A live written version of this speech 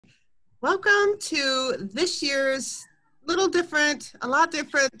Welcome to this year's a lot different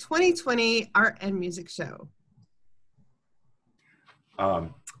 2020 Art and Music Show.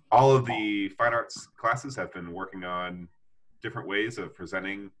 All of the fine arts classes have been working on different ways of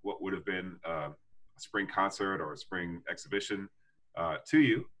presenting what would have been a spring concert or a spring exhibition to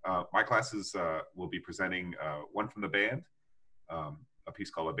you. My classes will be presenting one from the band, a piece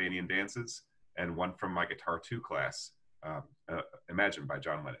called Albanian Dances, and one from my Guitar 2 class, Imagine by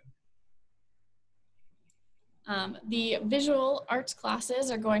John Lennon. The visual arts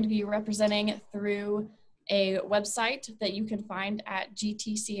classes are going to be representing through a website that you can find at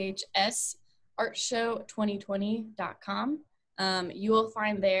GTCHSartshow2020.com. You will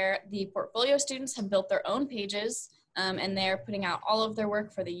find there the portfolio students have built their own pages, and they're putting out all of their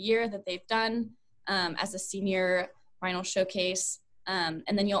work for the year that they've done as a senior final showcase. And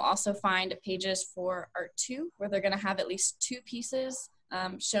then you'll also find pages for Art 2, where they're going to have at least 2 pieces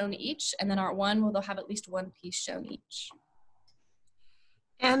shown each, and then Art 1 will they'll have at least 1 piece shown each.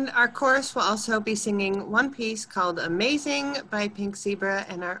 And our chorus will also be singing one piece called Amazing by Pink Zebra,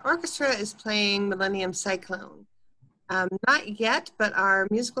 and our orchestra is playing Millennium Cyclone. Not yet, but our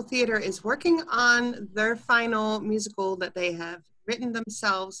musical theater is working on their final musical that they have written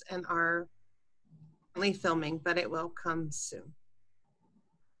themselves and are only filming, but it will come soon.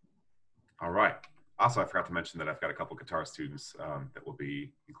 All right. Also, I forgot to mention that I've got a couple guitar students that will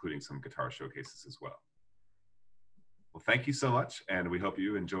be including some guitar showcases as well. Well, thank you so much, and we hope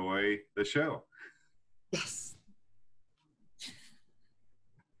you enjoy the show. Yes.